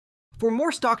For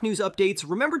more stock news updates,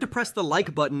 remember to press the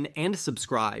like button and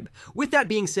subscribe. With that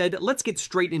being said, let's get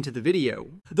straight into the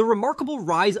video. The remarkable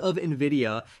rise of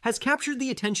Nvidia has captured the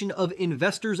attention of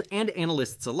investors and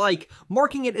analysts alike,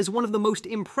 marking it as one of the most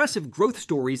impressive growth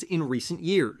stories in recent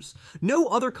years. No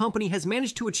other company has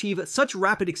managed to achieve such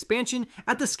rapid expansion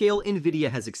at the scale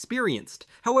Nvidia has experienced.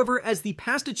 However, as the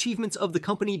past achievements of the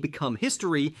company become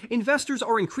history, investors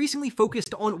are increasingly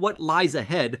focused on what lies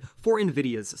ahead for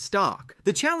Nvidia's stock.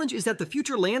 The challenge is that the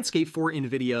future landscape for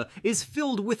Nvidia is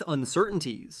filled with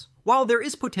uncertainties. While there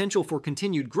is potential for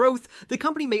continued growth, the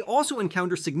company may also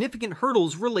encounter significant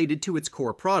hurdles related to its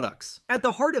core products. At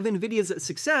the heart of Nvidia's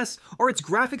success are its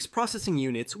graphics processing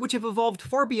units, which have evolved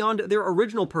far beyond their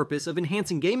original purpose of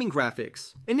enhancing gaming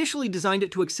graphics. Initially designed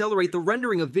to accelerate the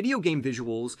rendering of video game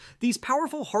visuals, these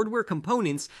powerful hardware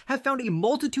components have found a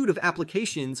multitude of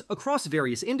applications across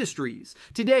various industries.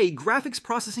 Today, graphics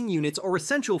processing units are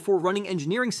essential for running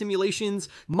engineering simulations,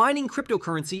 mining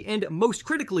cryptocurrency, and most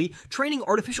critically, training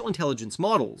artificial intelligence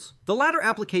models. The latter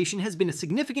application has been a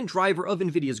significant driver of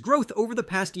Nvidia's growth over the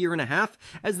past year and a half,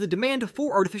 as the demand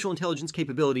for artificial intelligence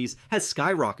capabilities has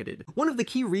skyrocketed. One of the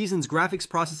key reasons graphics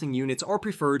processing units are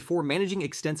preferred for managing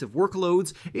extensive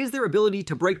workloads is their ability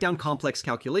to break down complex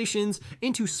calculations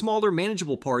into smaller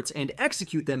manageable parts and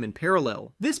execute them in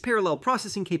parallel. This parallel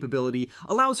processing capability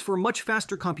allows for much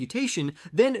faster computation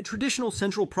than traditional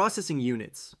central processing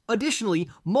units. Additionally,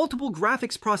 multiple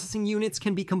graphics processing units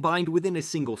can be combined within a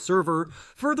single server,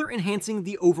 further enhancing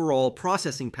the overall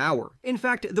processing power. In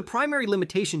fact, the primary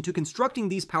limitation to constructing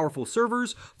these powerful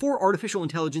servers for artificial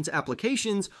intelligence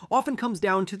applications often comes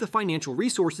down to the financial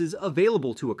resources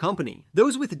available to a company.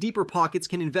 Those with deeper pockets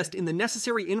can invest in the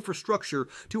necessary infrastructure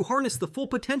to harness the full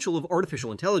potential of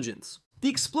artificial intelligence. The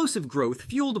explosive growth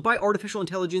fueled by artificial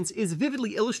intelligence is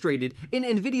vividly illustrated in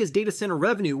Nvidia's data center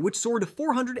revenue, which soared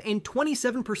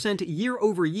 427% year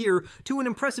over year to an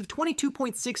impressive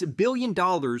 $22.6 billion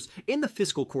in the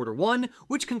fiscal Q1,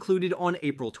 which concluded on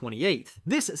April 28th.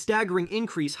 This staggering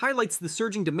increase highlights the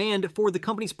surging demand for the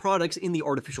company's products in the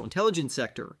artificial intelligence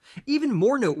sector. Even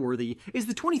more noteworthy is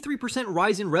the 23%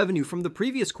 rise in revenue from the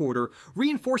previous quarter,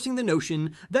 reinforcing the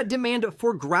notion that demand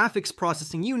for graphics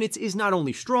processing units is not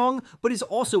only strong, but is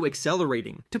also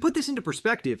accelerating. To put this into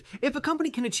perspective, if a company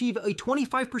can achieve a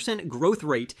 25% growth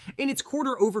rate in its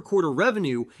quarter-over-quarter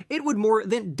revenue, it would more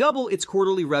than double its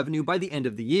quarterly revenue by the end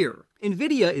of the year.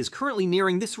 Nvidia is currently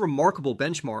nearing this remarkable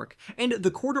benchmark, and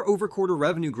the quarter-over-quarter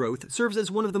revenue growth serves as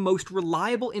one of the most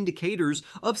reliable indicators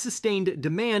of sustained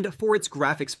demand for its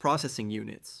graphics processing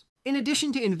units. In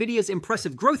addition to Nvidia's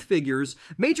impressive growth figures,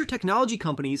 major technology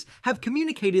companies have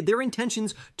communicated their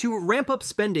intentions to ramp up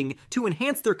spending to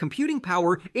enhance their computing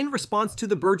power in response to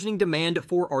the burgeoning demand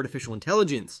for artificial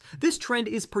intelligence. This trend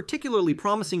is particularly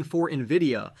promising for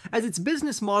Nvidia, as its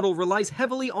business model relies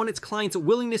heavily on its clients'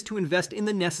 willingness to invest in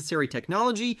the necessary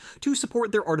technology to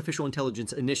support their artificial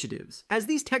intelligence initiatives. As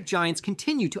these tech giants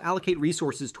continue to allocate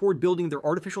resources toward building their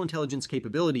artificial intelligence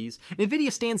capabilities,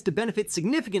 Nvidia stands to benefit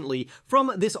significantly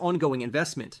from this ongoing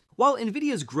investment. While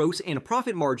Nvidia's gross and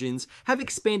profit margins have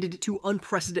expanded to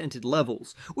unprecedented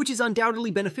levels, which is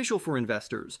undoubtedly beneficial for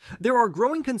investors, there are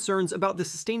growing concerns about the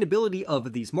sustainability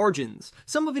of these margins.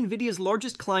 Some of Nvidia's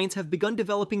largest clients have begun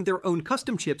developing their own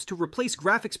custom chips to replace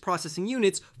graphics processing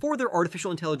units for their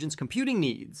artificial intelligence computing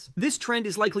needs. This trend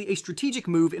is likely a strategic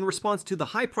move in response to the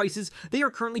high prices they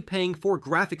are currently paying for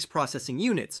graphics processing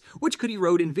units, which could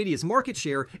erode Nvidia's market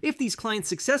share if these clients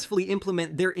successfully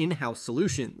implement their in-house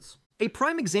solutions. A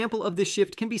prime example of this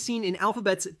shift can be seen in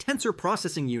Alphabet's tensor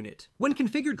processing unit. When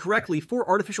configured correctly for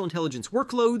artificial intelligence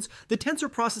workloads, the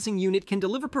tensor processing unit can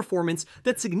deliver performance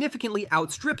that significantly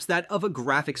outstrips that of a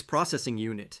graphics processing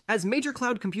unit. As major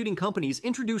cloud computing companies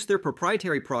introduce their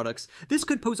proprietary products, this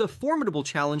could pose a formidable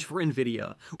challenge for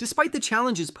Nvidia. Despite the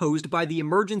challenges posed by the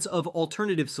emergence of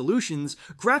alternative solutions,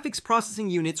 graphics processing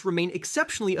units remain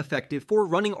exceptionally effective for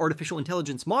running artificial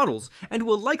intelligence models and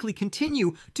will likely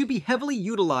continue to be heavily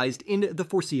utilized in the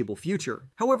foreseeable future.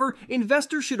 However,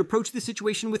 investors should approach the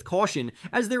situation with caution,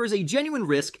 as there is a genuine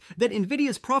risk that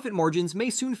Nvidia's profit margins may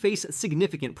soon face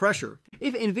significant pressure.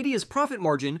 If Nvidia's profit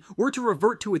margin were to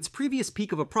revert to its previous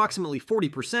peak of approximately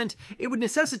 40%, it would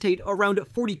necessitate around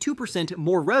 42%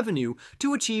 more revenue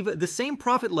to achieve the same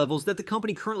profit levels that the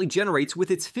company currently generates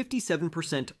with its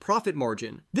 57% profit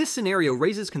margin. This scenario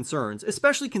raises concerns,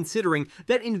 especially considering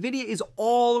that Nvidia is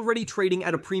already trading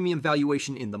at a premium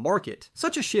valuation in the market.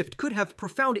 Such a shift shift could have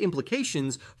profound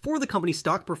implications for the company's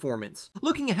stock performance.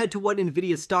 Looking ahead to what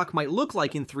Nvidia's stock might look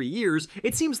like in 3 years,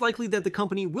 it seems likely that the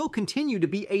company will continue to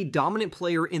be a dominant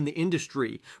player in the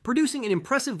industry, producing an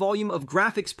impressive volume of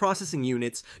graphics processing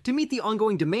units to meet the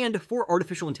ongoing demand for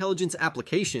artificial intelligence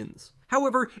applications.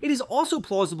 However, it is also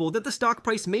plausible that the stock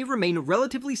price may remain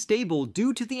relatively stable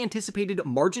due to the anticipated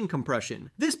margin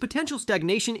compression. This potential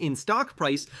stagnation in stock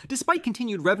price, despite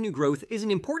continued revenue growth, is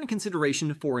an important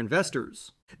consideration for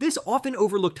investors. This often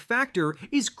overlooked factor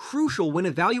is crucial when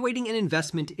evaluating an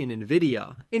investment in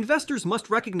Nvidia. Investors must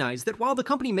recognize that while the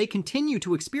company may continue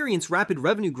to experience rapid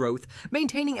revenue growth,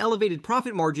 maintaining elevated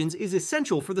profit margins is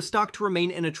essential for the stock to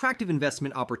remain an attractive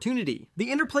investment opportunity.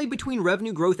 The interplay between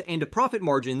revenue growth and profit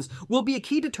margins will be a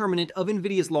key determinant of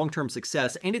Nvidia's long-term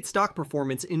success and its stock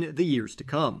performance in the years to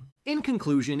come. In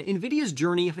conclusion, Nvidia's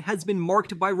journey has been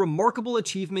marked by remarkable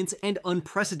achievements and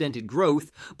unprecedented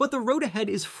growth, but the road ahead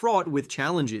is fraught with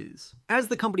challenges. As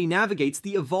the company navigates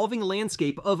the evolving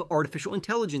landscape of artificial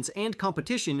intelligence and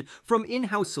competition from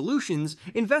in-house solutions,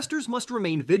 investors must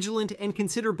remain vigilant and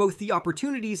consider both the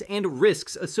opportunities and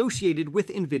risks associated with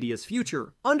Nvidia's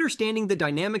future. Understanding the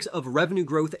dynamics of revenue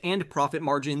growth and profit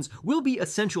margins will be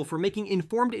essential for making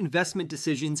informed investment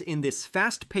decisions in this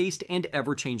fast-paced and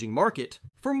ever-changing market.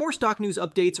 For more stock news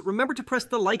updates, remember to press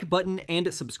the like button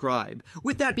and subscribe.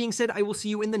 With that being said, I will see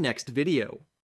you in the next video.